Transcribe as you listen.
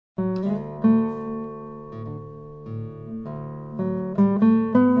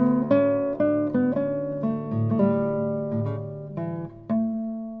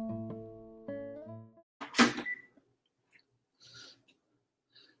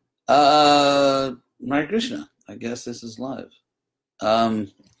Hare Krishna. I guess this is live.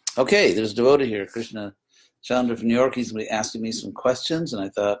 Okay, there's a devotee here, Krishna Chandra from New York. He's going to be asking me some questions, and I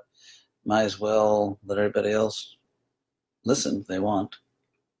thought might as well let everybody else listen if they want.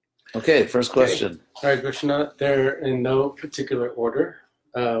 Okay, first question. Hare Krishna. They're in no particular order,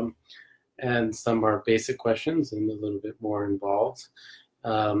 and some are basic questions and a little bit more involved.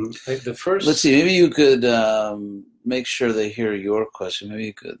 The first. Let's see. Maybe you could make sure they hear your question. Maybe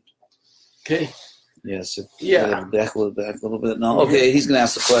you could. Okay. Yes. Yeah. Back a little bit. No. Okay, he's going to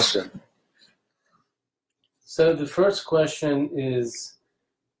ask the question. So the first question is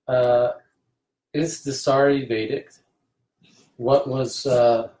the sari Vedic? What was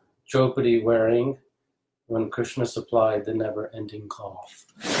Draupadi wearing when Krishna supplied the never-ending call?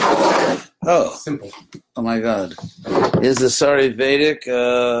 Oh. Simple. Oh my God. Is the sari Vedic?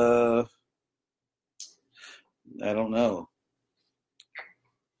 I don't know.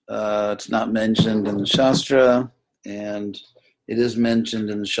 It's not mentioned in the Shastra, and it is mentioned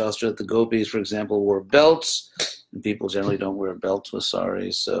in the Shastra that the gopis, for example, wore belts, and people generally don't wear belts with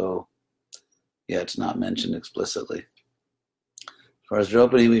saris, so yeah, it's not mentioned explicitly. As far as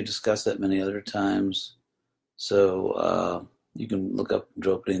Draupadi, we've discussed that many other times, so you can look up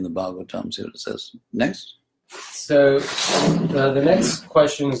Draupadi in the Bhagavatam, see what it says. Next. So the next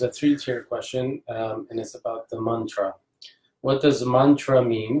question is a three-tier question, and it's about the mantra. What does the mantra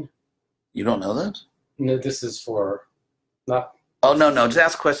mean? You don't know that? No, this is for not. Oh, no, just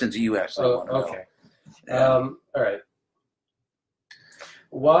ask questions you actually want to know. Okay. Yeah. All right.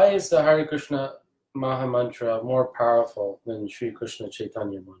 Why is the Hare Krishna Maha Mantra more powerful than Sri Krishna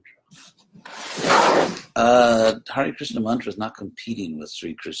Chaitanya Mantra? Hare Krishna mantra is not competing with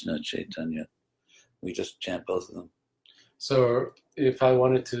Sri Krishna Chaitanya. We just chant both of them. So if I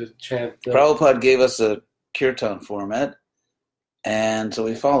wanted to chant... Prabhupada gave us a kirtan format, and so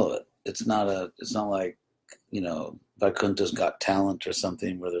we follow it. It's not like, Vaikuntha's Got Talent or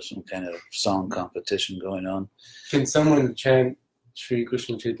something where there's some kind of song competition going on. Can someone chant Sri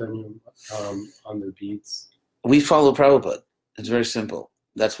Krishna Chaitanya on their beats? We follow Prabhupada. It's very simple.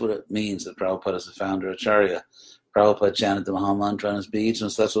 That's what it means that Prabhupada is the founder of Acharya. Prabhupada chanted the Maha Mantra on his beats,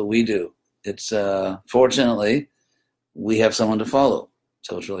 and so that's what we do. It's fortunately, we have someone to follow,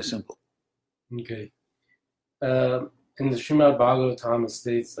 so it's really simple. Okay. In the Srimad Bhagavatam, it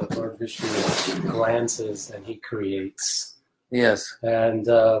states that Lord Vishnu glances and he creates. Yes. And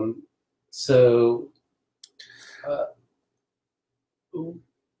so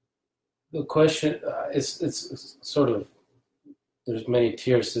the question it's sort of, there's many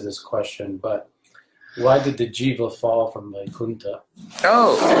tiers to this question, but why did the jiva fall from Vaikuntha?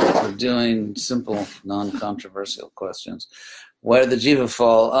 Oh, we're doing simple, non-controversial questions. Why did the jiva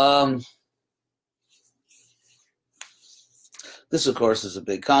fall? This, of course, is a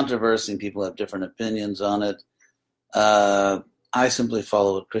big controversy, and people have different opinions on it. I simply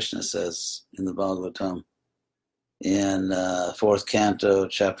follow what Krishna says in the Bhagavatam. In 4th canto,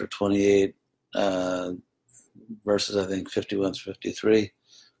 chapter 28, verses, I think, 51 to 53,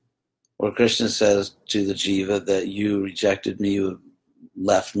 where Krishna says to the jiva that you rejected me, you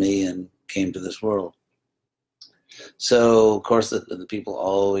left me, and came to this world. So, of course, the people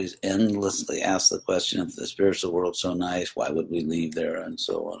always endlessly ask the question, if the spiritual world's so nice, why would we leave there, and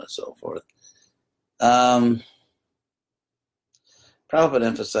so on and so forth. Prabhupada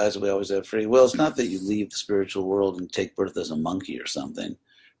emphasized that we always have free will. It's not that you leave the spiritual world and take birth as a monkey or something,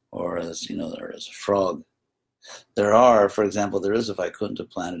 or as, or as a frog. There are, for example, there is a Vaikuntha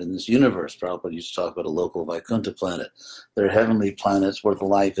planet in this universe. Prabhupada used to talk about a local Vaikuntha planet. There are heavenly planets where the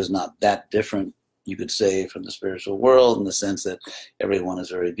life is not that different, you could say, from the spiritual world, in the sense that everyone is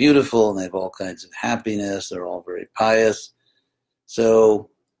very beautiful and they have all kinds of happiness. They're all very pious. So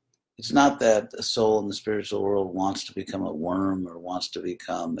it's not that a soul in the spiritual world wants to become a worm or wants to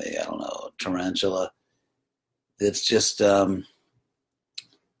become a tarantula. It's just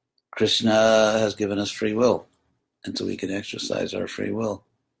Krishna has given us free will, and so we can exercise our free will.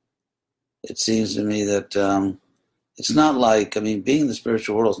 It seems to me that it's not like, being in the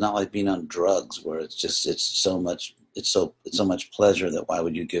spiritual world is not like being on drugs, where it's so much pleasure that why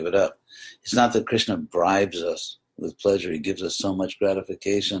would you give it up? It's not that Krishna bribes us with pleasure. He gives us so much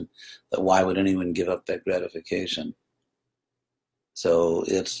gratification that why would anyone give up that gratification? So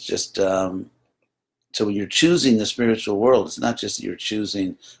it's just, so when you're choosing the spiritual world, it's not just that you're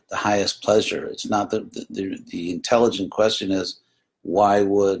choosing the highest pleasure. It's not that the intelligent question is, why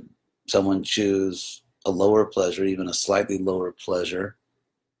would someone choose a lower pleasure, even a slightly lower pleasure,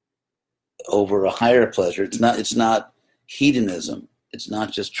 over a higher pleasure? It's not hedonism. It's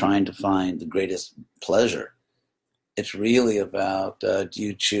not just trying to find the greatest pleasure. It's really about, do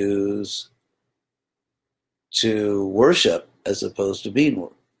you choose to worship as opposed to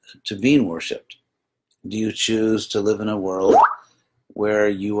being worshipped? Do you choose to live in a world where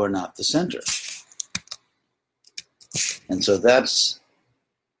you are not the center? And so that's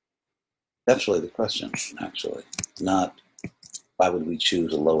really the question, actually. It's not why would we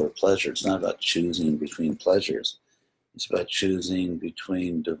choose a lower pleasure. It's not about choosing between pleasures. It's about choosing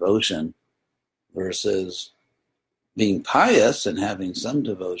between devotion versus being pious and having some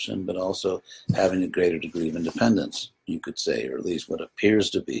devotion, but also having a greater degree of independence, you could say, or at least what appears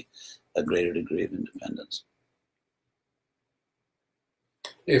to be a greater degree of independence.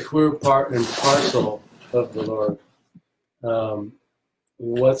 If we're part and parcel of the Lord,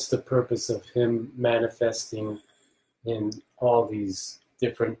 what's the purpose of him manifesting in all these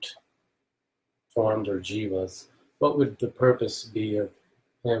different forms or jivas? What would the purpose be of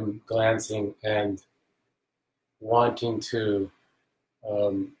him glancing and wanting to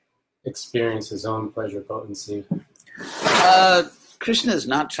experience his own pleasure potency? Krishna is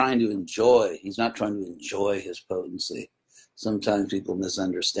not trying to enjoy. He's not trying to enjoy his potency. Sometimes people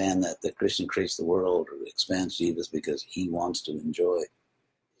misunderstand that Krishna creates the world or expands jivas because he wants to enjoy.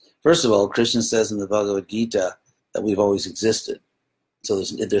 First of all, Krishna says in the Bhagavad Gita that we've always existed. So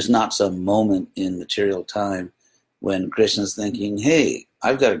there's not some moment in material time when Krishna's thinking, hey,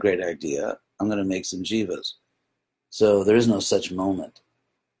 I've got a great idea. I'm going to make some jivas. So there is no such moment.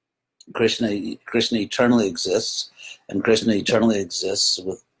 Krishna eternally exists, and Krishna eternally exists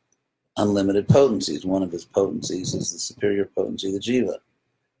with unlimited potencies. One of his potencies is the superior potency of the jiva.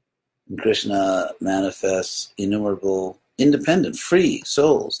 And Krishna manifests innumerable, independent, free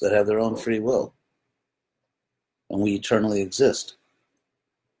souls that have their own free will. And we eternally exist.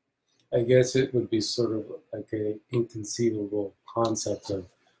 I guess it would be sort of like an inconceivable concept of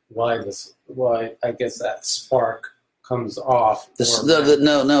why I guess that spark comes off.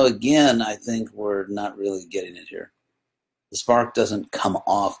 Again, I think we're not really getting it here. The spark doesn't come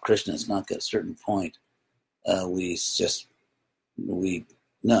off Krishna. It's not at a certain point. No,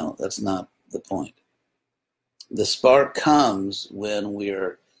 that's not the point. The spark comes when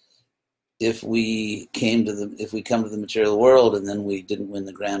if we come to the material world and then we didn't win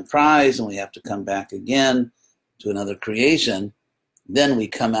the grand prize and we have to come back again to another creation, then we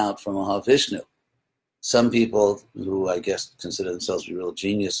come out from Mahavishnu. Some people who I guess consider themselves to be real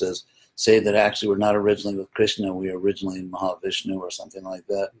geniuses say that actually we're not originally with Krishna, we are originally in Mahavishnu or something like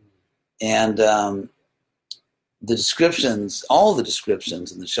that. And all the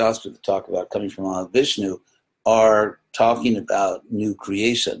descriptions in the Shastra that talk about coming from Mahavishnu are talking about new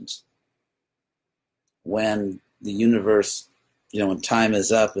creations. When the universe, when time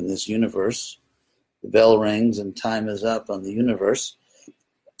is up in this universe, the bell rings and time is up on the universe,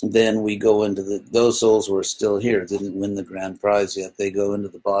 then we go into those souls who are still here, didn't win the grand prize yet, they go into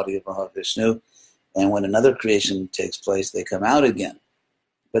the body of Mahavishnu, and when another creation takes place, they come out again.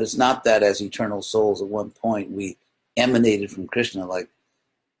 But it's not that as eternal souls at one point we emanated from Krishna, like,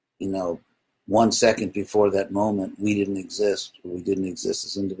 1 second before that moment we didn't exist, or we didn't exist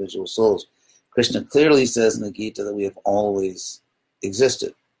as individual souls. Krishna clearly says in the Gita that we have always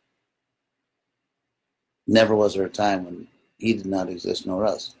existed. Never was there a time when he did not exist, nor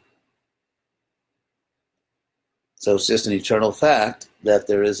us. So it's just an eternal fact that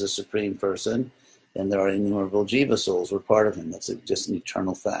there is a supreme person and there are innumerable jiva souls. We're part of him. That's just an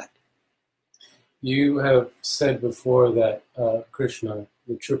eternal fact. You have said before that Krishna,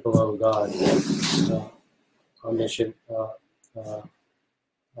 the triple O God, omniscient,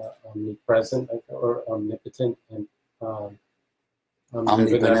 omnipresent, or omnipotent, and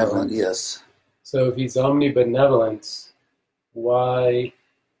omnibenevolent, yes. So if he's omnibenevolent, why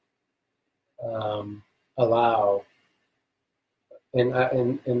allow?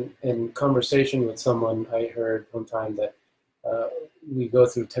 In conversation with someone, I heard one time that we go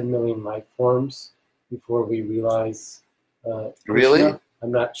through 10 million life forms before we realize. Really?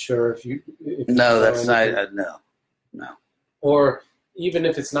 I'm not sure if you. No, that's not. No. Or even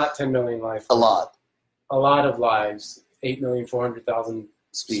if it's not 10 million life forms, a lot of lives, 8,400,000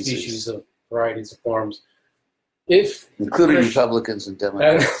 species of varieties of forms. Including Republicans and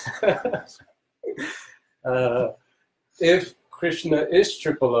Democrats. If Krishna is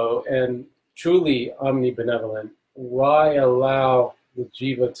triple O and truly omnibenevolent, why allow the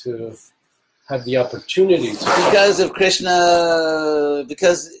jiva to have the opportunity to?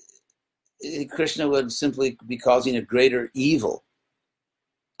 Because Krishna would simply be causing a greater evil.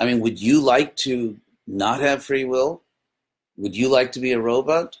 I mean, would you like to not have free will? Would you like to be a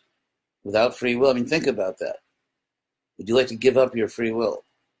robot without free will? I mean, think about that. Would you like to give up your free will?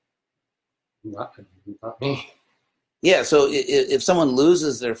 Not me. Yeah, so if someone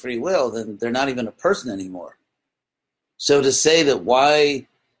loses their free will, then they're not even a person anymore. So to say that why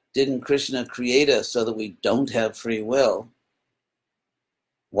didn't Krishna create us so that we don't have free will?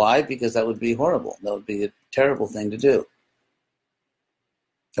 Why? Because that would be horrible. That would be a terrible thing to do.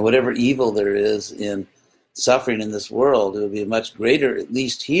 And whatever evil there is in suffering in this world, it would be much greater, at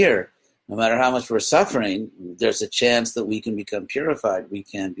least here. No matter how much we're suffering, there's a chance that we can become purified, we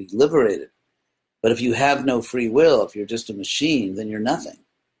can be liberated. But if you have no free will, if you're just a machine, then you're nothing.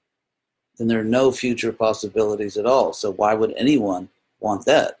 Then there are no future possibilities at all. So why would anyone want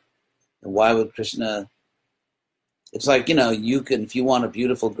that? And why would Krishna? It's like, you can, if you want a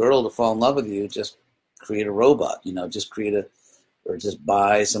beautiful girl to fall in love with you, just create a robot, just or just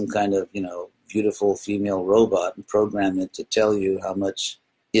buy some kind of, beautiful female robot and program it to tell you how much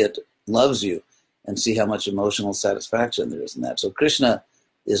it loves you and see how much emotional satisfaction there is in that. So Krishna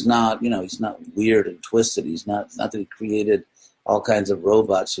is not, he's not weird and twisted. It's not that he created all kinds of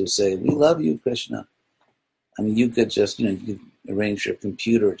robots who say, we love you, Krishna. I mean, you could just, you could arrange your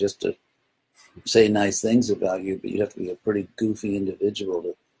computer just to say nice things about you, but you'd have to be a pretty goofy individual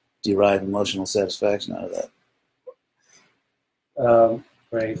to derive emotional satisfaction out of that.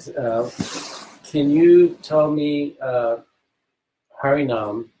 Right. Can you tell me,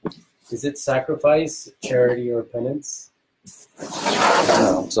 Harinam, is it sacrifice, charity, or penance?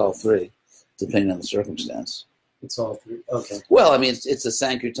 No, it's all three, depending on the circumstance. It's all three. Okay. Well, I mean, it's a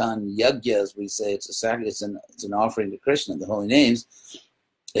Sankirtan Yajna, as we say. It's an offering to Krishna, the holy names.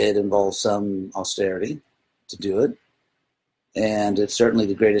 It involves some austerity to do it, and it's certainly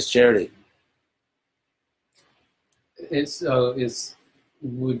the greatest charity.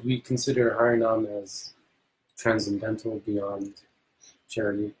 Would we consider Harinam as transcendental beyond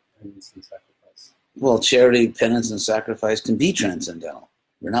charity, penance, and sacrifice? Well, charity, penance, and sacrifice can be transcendental.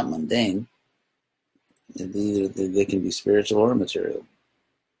 They're not mundane. They can be spiritual or material.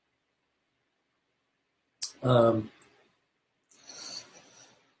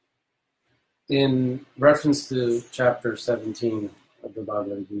 In reference to chapter 17 of the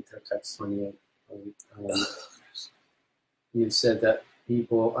Bhagavad Gita, text 28, you said that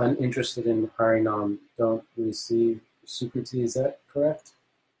people uninterested in Harinam don't receive Sukriti. Is that correct?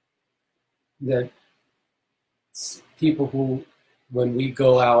 That people who, when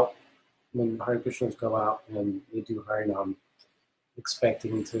Hare Krishnas go out and they do Harinam,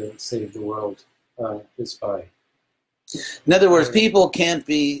 expecting to save the world, is by. In other words, people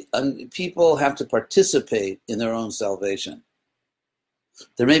have to participate in their own salvation.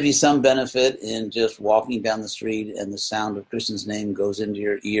 There may be some benefit in just walking down the street and the sound of Krishna's name goes into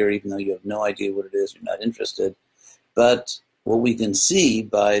your ear, even though you have no idea what it is, you're not interested. But what we can see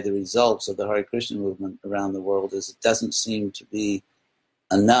by the results of the Hare Krishna movement around the world is it doesn't seem to be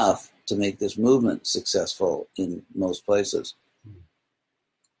enough to make this movement successful in most places.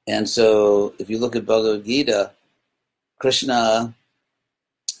 And so if you look at Bhagavad Gita, Krishna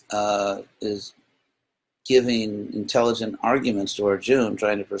is giving intelligent arguments to Arjuna,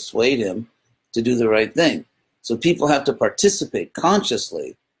 trying to persuade him to do the right thing. So people have to participate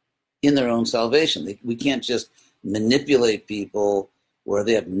consciously in their own salvation. We can't just manipulate people where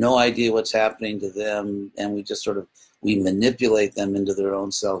they have no idea what's happening to them, and we manipulate them into their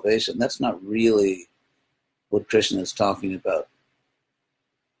own salvation. That's not really what Krishna is talking about.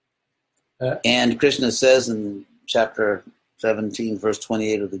 And Krishna says in chapter 17, verse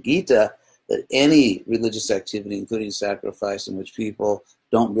 28 of the Gita, that any religious activity, including sacrifice, in which people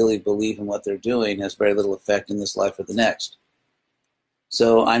don't really believe in what they're doing, has very little effect in this life or the next.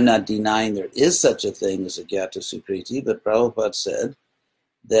 So I'm not denying there is such a thing as a Gyata Sukriti, but Prabhupada said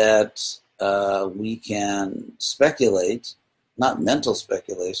that we can speculate, not mental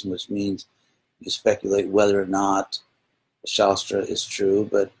speculation, which means you speculate whether or not the Shastra is true,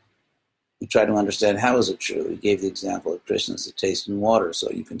 but we try to understand how is it true. He gave the example of Krishna's the taste in water,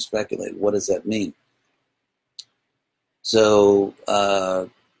 so you can speculate, what does that mean? So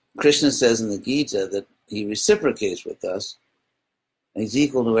Krishna says in the Gita that he reciprocates with us, and he's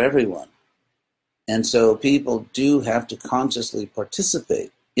equal to everyone. And so people do have to consciously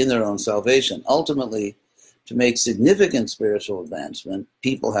participate in their own salvation. Ultimately, to make significant spiritual advancement,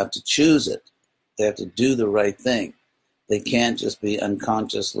 people have to choose it. They have to do the right thing. They can't just be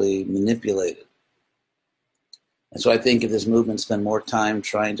unconsciously manipulated. And so I think if this movement spend more time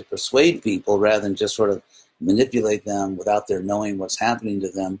trying to persuade people rather than just sort of manipulate them without their knowing what's happening to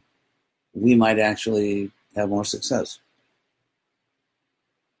them, we might actually have more success.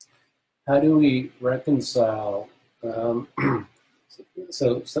 How do we reconcile?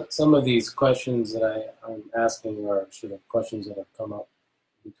 So some of these questions that I'm asking are sort of questions that have come up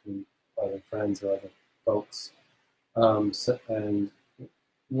between other friends or other folks. And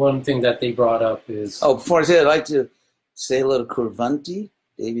one thing that they brought up is... Oh, before I say it, I'd like to say hello to Kurvanti,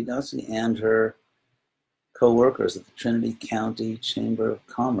 Davy Dawson, and her co-workers at the Trinity County Chamber of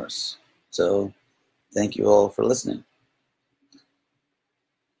Commerce. So thank you all for listening.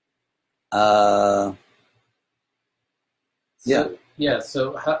 So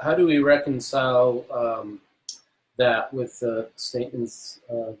how do we reconcile that with the statements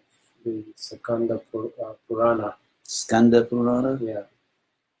of the Skanda Purana? Skanda Purana? Yeah.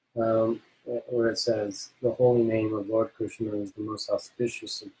 Where it says, the holy name of Lord Krishna is the most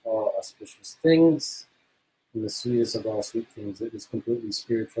auspicious of all auspicious things, and the sweetest of all sweet things. It is completely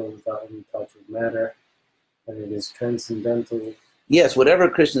spiritual without any touch of matter, and it is transcendental. Yes, whatever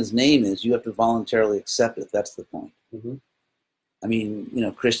Krishna's name is, you have to voluntarily accept it. That's the point. Mm-hmm. I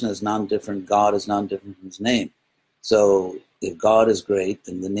mean, Krishna is non-different, God is non-different from his name. So if God is great,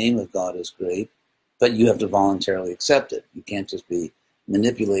 then the name of God is great, but you have to voluntarily accept it. You can't just be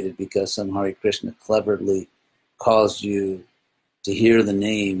manipulated because some Hare Krishna cleverly caused you to hear the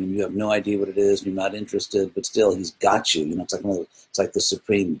name and you have no idea what it is and you're not interested, but still he's got you. It's like the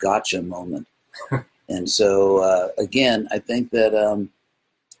supreme gotcha moment. And so, again, I think that the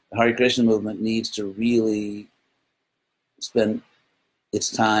Hare Krishna movement needs to really spend its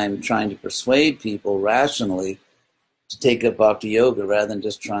time trying to persuade people rationally to take up bhakti yoga rather than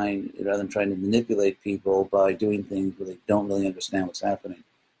trying to manipulate people by doing things where they don't really understand what's happening.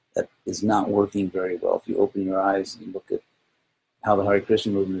 That is not working very well. If you open your eyes and look at how the Hare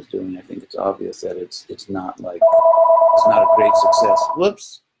Krishna movement is doing, I think it's obvious that it's not a great success.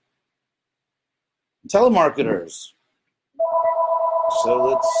 Whoops. Telemarketers.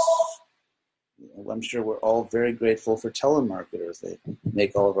 So I'm sure we're all very grateful for telemarketers. They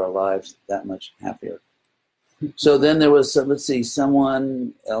make all of our lives that much happier. So then there was,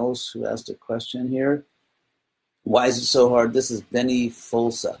 someone else who asked a question here. Why is it so hard? This is Benny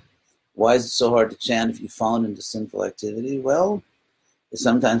Folsa. Why is it so hard to chant if you've fallen into sinful activity? Well, it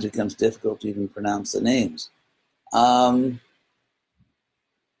sometimes becomes difficult to even pronounce the names.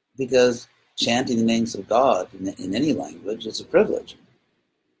 Because chanting the names of God in any language is a privilege.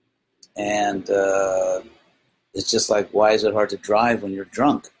 And it's just like, why is it hard to drive when you're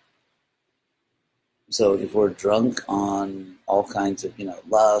drunk? So if we're drunk on all kinds of,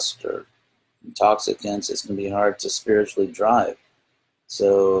 lust or intoxicants, it's going to be hard to spiritually drive.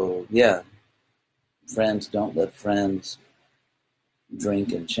 So, yeah, friends, don't let friends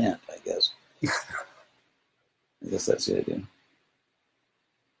drink and chant, I guess. I guess that's the idea.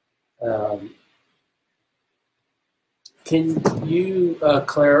 Can you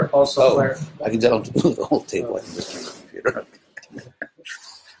clarify? I can tell them to move the whole table. I can just turn the computer.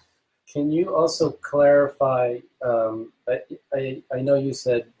 Can you also clarify? I know you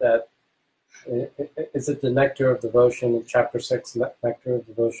said that. Is it the Nectar of Devotion in Chapter 6, Nectar of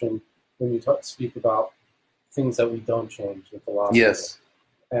Devotion, when you speak about things that we don't change in philosophy? Yes.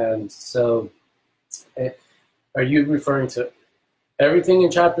 And so, are you referring to everything in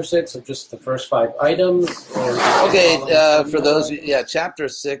Chapter 6 or just the first 5 items? Okay, for those, Chapter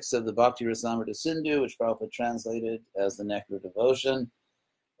 6 of the Bhakti Rasamrita Sindhu, which Prabhupada translated as the Nectar of Devotion,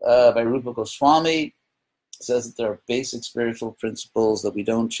 by Rupa Goswami, says that there are basic spiritual principles that we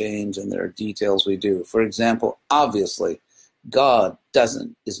don't change and there are details we do. For example, obviously, God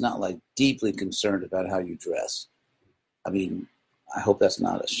is not like deeply concerned about how you dress. I mean, I hope that's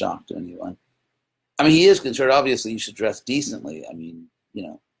not a shock to anyone. I mean, he is concerned. Obviously, you should dress decently. I mean,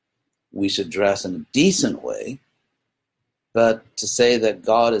 we should dress in a decent way. But to say that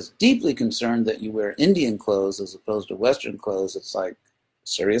God is deeply concerned that you wear Indian clothes as opposed to Western clothes, it's like,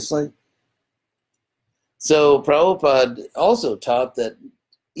 seriously? So Prabhupada also taught that,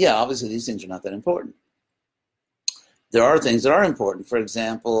 obviously these things are not that important. There are things that are important. For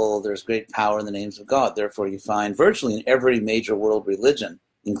example, there's great power in the names of God. Therefore, you find virtually in every major world religion,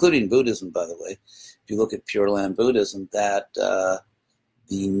 including Buddhism, by the way, if you look at Pure Land Buddhism, that the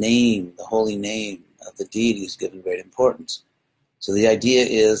holy name of the deity is given great importance. So the idea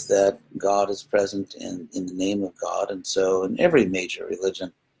is that God is present in the name of God, and so in every major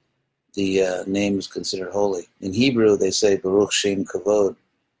religion, the name is considered holy. In Hebrew, they say Baruch Shem Kavod,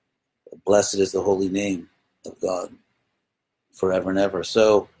 blessed is the holy name of God, forever and ever.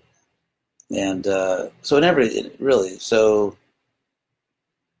 So, and so in every, really, so,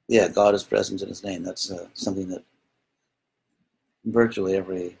 God is present in his name. That's something that virtually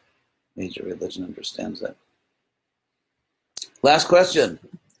every major religion understands that. Last question.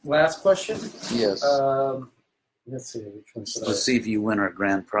 Last question? Yes. Let's see, which one should Let's see if you win our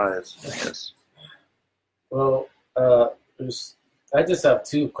grand prize. Yes. Well, I just have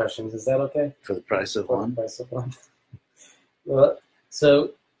 2 questions. Is that okay? For the price of one? For the price of one. Well,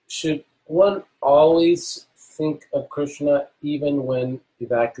 so should one always think of Krishna even when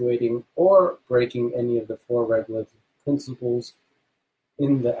evacuating or breaking any of the four regulative principles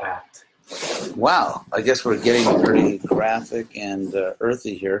in the act? Wow, I guess we're getting pretty graphic and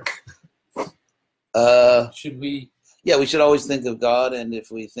earthy here. Should we? Yeah, we should always think of God, and if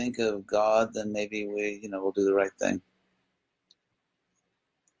we think of God, then maybe we'll do the right thing.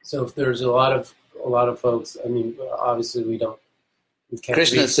 So if there's a lot of folks, I mean, obviously we can't.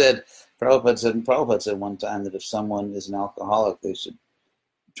 Krishna said, Prabhupada said one time that if someone is an alcoholic, they should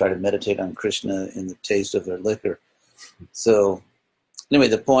try to meditate on Krishna in the taste of their liquor. So anyway,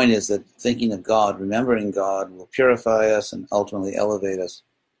 the point is that thinking of God, remembering God, will purify us and ultimately elevate us.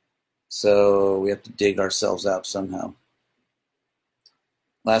 So we have to dig ourselves out somehow.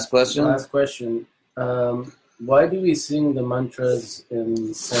 Last question? Last question. Why do we sing the mantras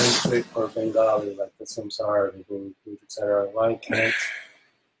in Sanskrit or Bengali, like the Samsara, etc.? Why can't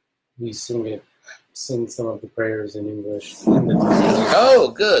we sing some of the prayers in English?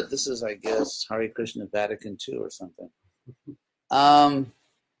 Oh, good. This is, I guess, Hare Krishna Vatican II or something.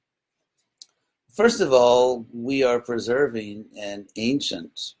 First of all, we are preserving an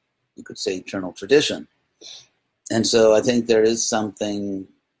ancient, you could say, eternal tradition. And so I think there is something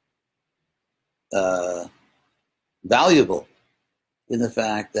valuable in the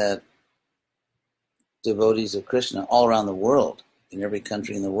fact that devotees of Krishna all around the world, in every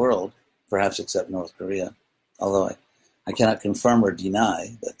country in the world, perhaps except North Korea, although I cannot confirm or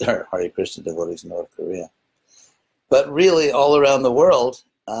deny that there are Hare Krishna devotees in North Korea. But really, all around the world,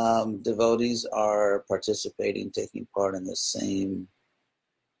 devotees are participating, taking part in the same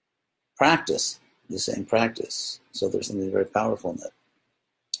practice. So there's something very powerful in that.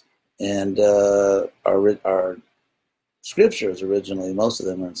 And our scriptures originally, most of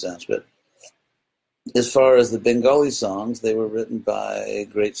them are in Sanskrit. As far as the Bengali songs, they were written by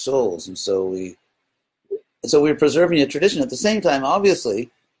great souls, and so we're preserving a tradition. At the same time,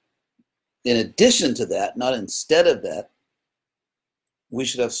 obviously, in addition to that, not instead of that, we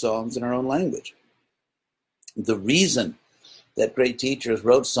should have songs in our own language. The reason that great teachers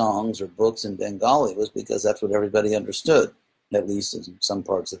wrote songs or books in Bengali was because that's what everybody understood, at least in some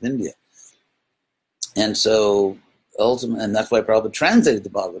parts of India. And so ultimately, and that's why Prabhupada translated the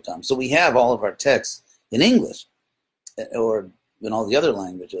Bhagavatam. So we have all of our texts in English or in all the other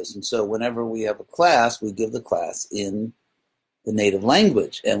languages. And so whenever we have a class, we give the class in the native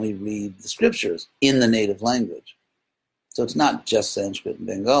language, and we read the scriptures in the native language. So it's not just Sanskrit and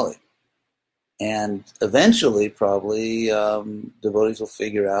Bengali. And eventually, probably, devotees will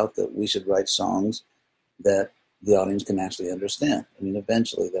figure out that we should write songs that the audience can actually understand. I mean,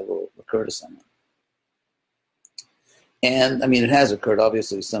 eventually that will occur to someone. And, I mean, it has occurred.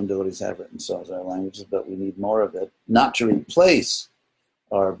 Obviously, some devotees have written songs in our languages, but we need more of it, not to replace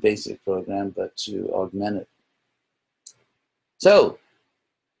our basic program, but to augment it. So,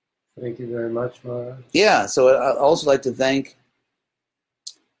 thank you very much, Maharaj. Yeah, so I'd also like to thank,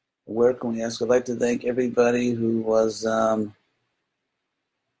 where can we ask? I'd like to thank everybody who was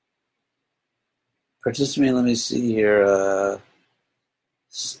participating. Let me see here.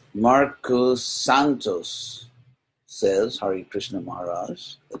 Marcos Santos says, Hare Krishna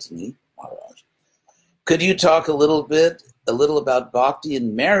Maharaj. That's me, Maharaj. Could you talk a little about bhakti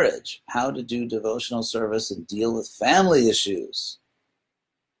in marriage, how to do devotional service and deal with family issues?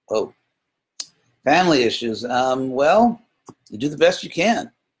 Oh, family issues. Well, you do the best you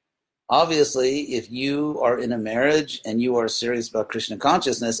can. Obviously, if you are in a marriage and you are serious about Krishna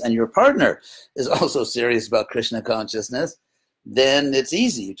consciousness and your partner is also serious about Krishna consciousness, then it's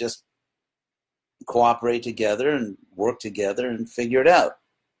easy. You just cooperate together and work together and figure it out.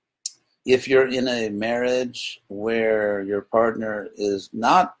 If you're in a marriage where your partner is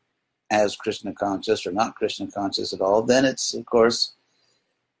not as Krishna conscious or not Krishna conscious at all, then it's, of course,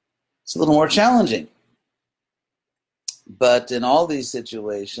 it's a little more challenging. But in all these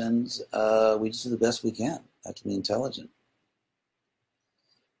situations, we just do the best we can. Have to be intelligent.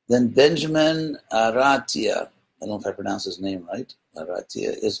 Then Benjamin Aratia, I don't know if I pronounce his name right,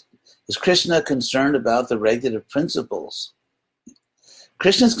 Aratia, is Krishna concerned about the regulative principles?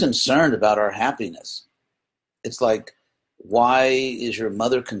 Krishna's concerned about our happiness. It's like, why is your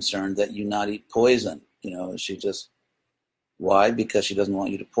mother concerned that you not eat poison? Why? Because she doesn't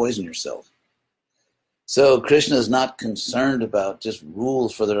want you to poison yourself. So Krishna is not concerned about just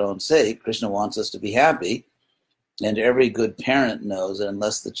rules for their own sake. Krishna wants us to be happy. And every good parent knows that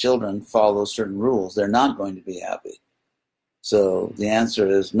unless the children follow certain rules, they're not going to be happy. So the answer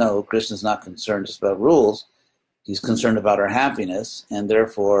is no, Krishna's not concerned just about rules. He's concerned about our happiness, and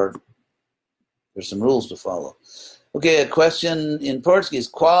therefore there's some rules to follow. Okay, a question in Portuguese.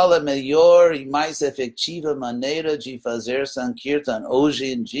 Qual a melhor e mais efetiva maneira de fazer Sankirtan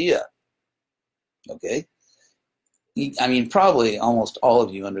hoje em dia? Okay. I mean, probably almost all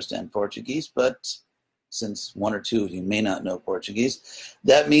of you understand Portuguese, but since one or two of you may not know Portuguese,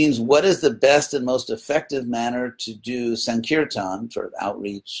 that means what is the best and most effective manner to do Sankirtan, sort of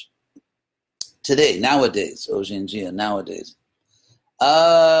outreach, today, nowadays, hoje em dia, nowadays.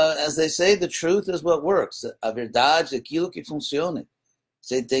 As they say, the truth is what works. A verdade é aquilo que funciona.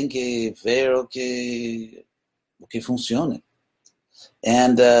 Você tem que ver o que funciona.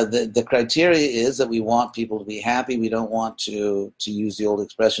 And the criteria is that we want people to be happy. We don't want to use the old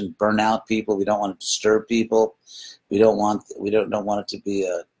expression, burn out people. We don't want to disturb people. We don't want it to be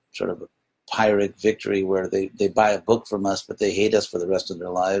a sort of a Pyrrhic victory where they buy a book from us, but they hate us for the rest of their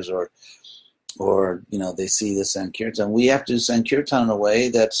lives, or they see the Sankirtan. We have to do Sankirtan in a way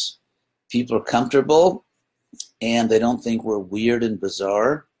that's people are comfortable and they don't think we're weird and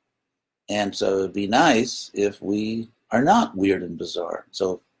bizarre. And so it'd be nice if we are not weird and bizarre.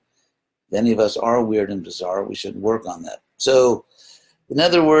 So if any of us are weird and bizarre, we should work on that. So in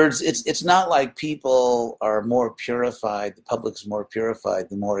other words, it's not like people are more purified, the public's more purified,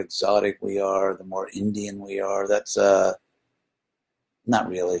 the more exotic we are, the more Indian we are. That's not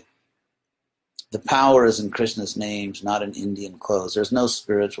really. The power is in Krishna's names, not in Indian clothes. There's no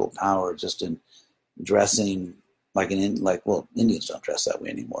spiritual power just in dressing Indians don't dress that way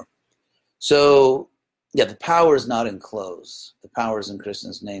anymore. So, yeah, the power is not in clothes. The power is in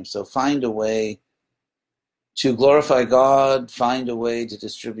Krishna's name. So find a way to glorify God, find a way to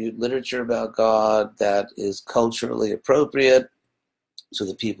distribute literature about God that is culturally appropriate so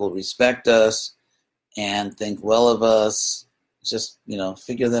that people respect us and think well of us. Just,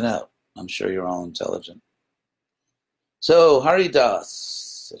 figure that out. I'm sure you're all intelligent. So,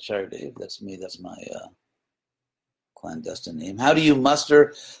 Haridas, Dave, that's me, that's my clandestine name. How do you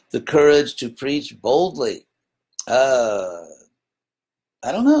muster the courage to preach boldly? I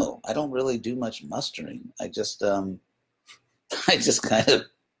don't know. I don't really do much mustering. I just kind of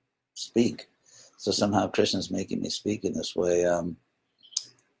speak. So somehow Krishna's making me speak in this way.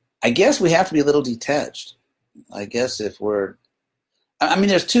 I guess we have to be a little detached. I guess there's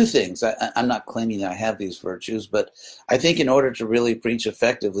two things. I'm not claiming that I have these virtues, but I think in order to really preach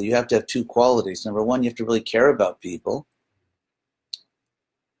effectively, you have to have two qualities. Number one, you have to really care about people.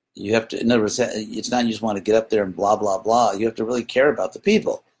 You have to, in other words, it's not you just want to get up there and blah, blah, blah. You have to really care about the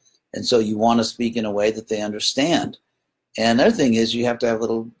people. And so you want to speak in a way that they understand. And the other thing is you have to have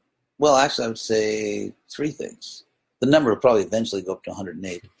I would say three things. The number will probably eventually go up to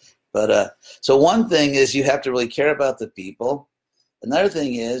 108. But so one thing is you have to really care about the people. Another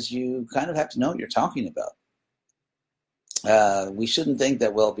thing is you kind of have to know what you're talking about. We shouldn't think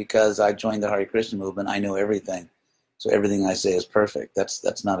that, because I joined the Hare Krishna movement, I know everything. So everything I say is perfect.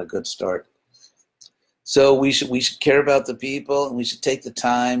 That's not a good start. So we should care about the people, and we should take the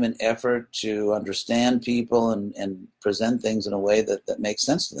time and effort to understand people and present things in a way that makes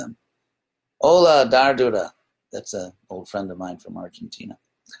sense to them. Hola, Dardura. That's an old friend of mine from Argentina.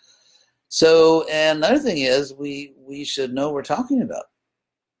 So, and another thing is we should know what we're talking about.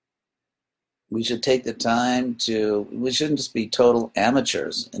 We should take the time we shouldn't just be total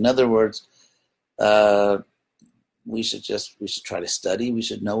amateurs. In other words, we should try to study. We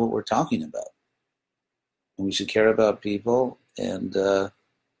should know what we're talking about. And we should care about people, and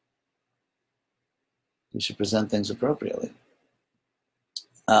we should present things appropriately.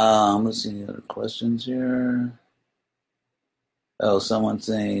 Let's see any other questions here. Oh, someone's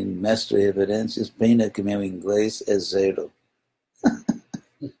saying, Mestre Evidências, pena que meu inglês é zero.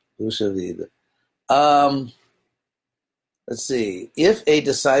 Puxa vida. Let's see. If a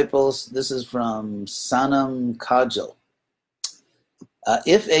disciple, this is from Sanam Kajal.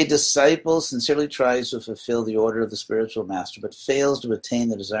 If a disciple sincerely tries to fulfill the order of the spiritual master but fails to attain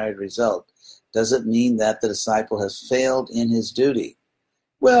the desired result, does it mean that the disciple has failed in his duty?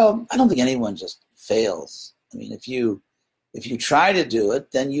 Well, I don't think anyone just fails. I mean, if you try to do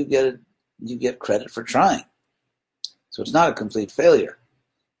it, then you get credit for trying. So it's not a complete failure.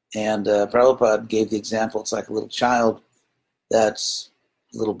 And Prabhupada gave the example, it's like a little child a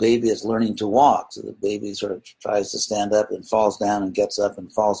little baby is learning to walk. So the baby sort of tries to stand up and falls down and gets up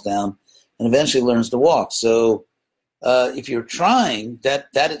and falls down and eventually learns to walk. So if you're trying, that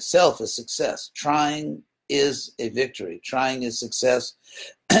itself is success. Trying is a victory. Trying is success,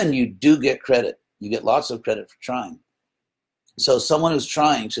 and you do get credit. You get lots of credit for trying. So someone who's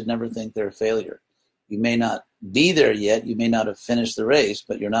trying should never think they're a failure. You may not be there yet. You may not have finished the race,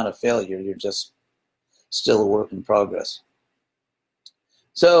 but you're not a failure. You're just still a work in progress.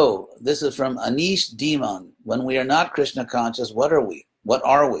 So this is from Anish Demon. When we are not Krishna conscious, what are we? What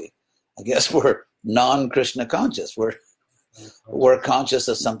are we? I guess we're non-Krishna conscious. We're conscious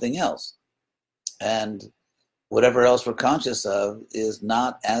of something else. And whatever else we're conscious of is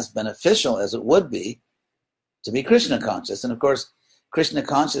not as beneficial as it would be to be Krishna conscious. And of course, Krishna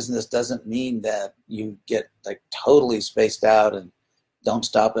consciousness doesn't mean that you get like totally spaced out and don't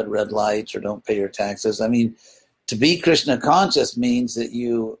stop at red lights or don't pay your taxes. I mean, to be Krishna conscious means that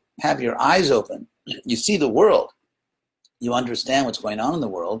you have your eyes open. You see the world. You understand what's going on in the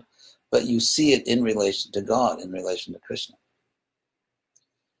world, but you see it in relation to God, in relation to Krishna.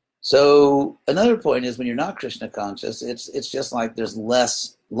 So another point is when you're not Krishna conscious, it's just like there's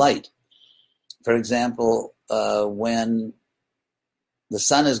less light. For example, when the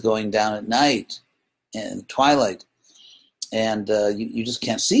sun is going down at night and twilight, and you just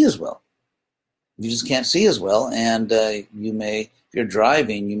can't see as well. You just can't see as well, and you may, if you're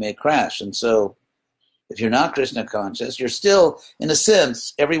driving, you may crash. And so if you're not Krishna conscious, you're still, in a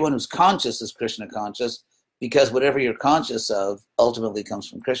sense, everyone who's conscious is Krishna conscious, because whatever you're conscious of ultimately comes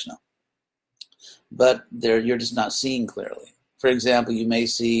from Krishna. But you're just not seeing clearly. For example, you may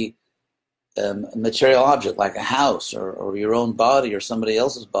see a material object like a house or your own body or somebody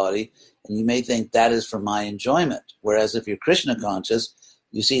else's body, and you may think that is for my enjoyment. Whereas if you're Krishna conscious,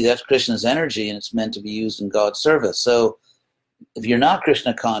 you see that's Krishna's energy and it's meant to be used in God's service. So if you're not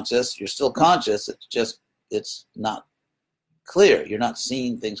Krishna conscious, you're still conscious. It's not clear. You're not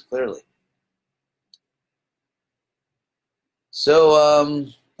seeing things clearly. So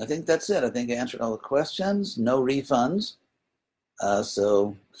I think that's it. I think I answered all the questions. No refunds.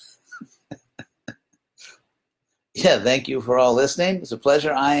 Yeah, thank you for all listening. It's a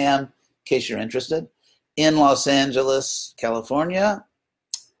pleasure. I am, in case you're interested, in Los Angeles, California.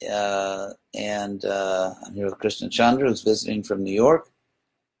 And I'm here with Krishna Chandra, who's visiting from New York.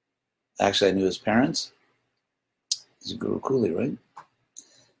 Actually, I knew his parents. He's a Guru Kuli, right?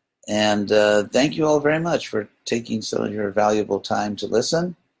 And thank you all very much for taking some of your valuable time to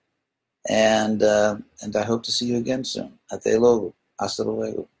listen. And I hope to see you again soon. Ate logo. Hasta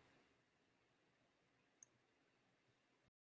luego.